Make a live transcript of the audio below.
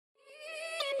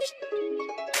Hi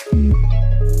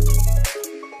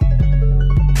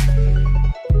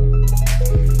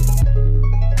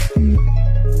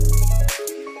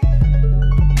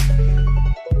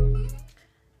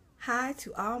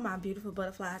to all my beautiful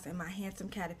butterflies and my handsome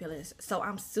caterpillars. So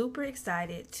I'm super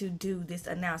excited to do this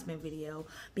announcement video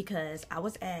because I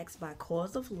was asked by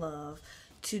Cause of Love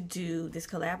to do this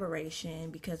collaboration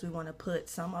because we want to put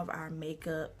some of our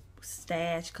makeup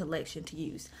stash collection to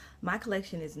use. My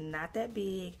collection is not that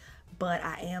big, but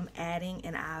I am adding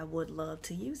and I would love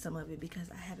to use some of it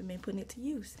because I haven't been putting it to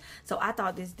use. So I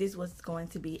thought this was going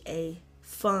to be a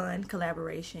fun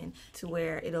collaboration to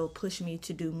where it'll push me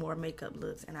to do more makeup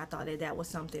looks, and I thought that was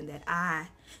something that I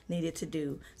needed to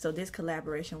do. So this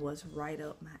collaboration was right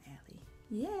up my alley.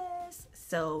 Yes.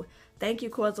 So thank you,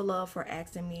 Cause of Love, for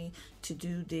asking me to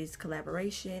do this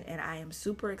collaboration, and I am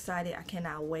super excited. I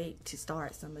cannot wait to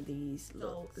start some of these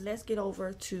looks. So let's get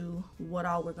over to what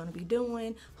all we're going to be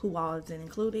doing, who all is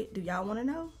included. Do y'all want to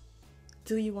know?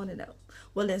 Do you want to know?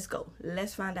 Well, let's go.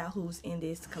 Let's find out who's in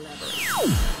this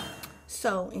collaboration.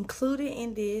 So included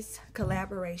in this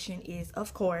collaboration is,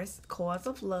 of course, Cause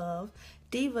of Love,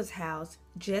 DivasHouse,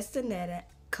 Just Anetta,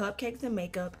 Cupcakes and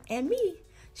Makeup, and me,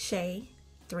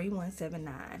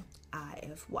 Shay3179ify.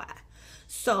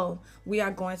 So we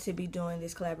are going to be doing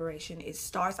this collaboration. It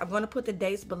starts, I'm going to put the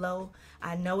dates below.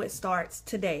 I know it starts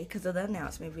today because of the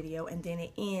announcement video, and then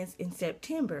it ends in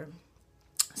September.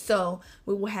 So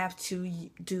we will have to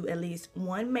do at least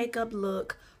one makeup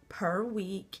look per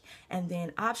week, and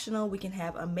then optional we can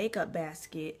have a makeup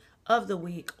basket of the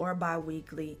week or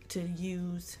bi-weekly to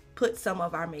put some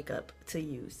of our makeup to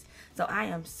use. So I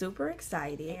am super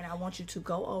excited, and I want you to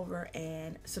go over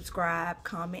and subscribe,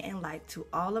 comment, and like to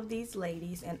all of these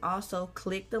ladies, and also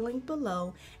click the link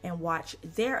below and watch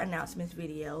their announcements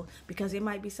video because it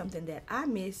might be something that I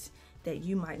missed that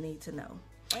you might need to know.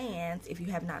 And if you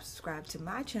have not subscribed to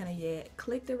my channel yet,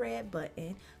 click the red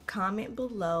button, comment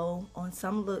below on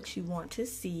some looks you want to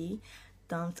see,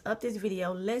 thumbs up this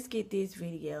video. Let's get this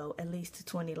video at least to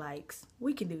 20 likes.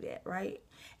 We can do that, right?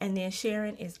 And then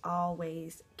sharing is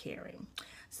always caring.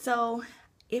 So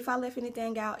if I left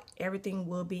anything out, everything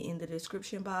will be in the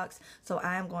description box. So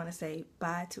I am going to say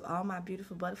bye to all my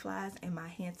beautiful butterflies and my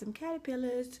handsome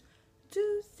caterpillars.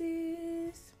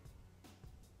 Deuces.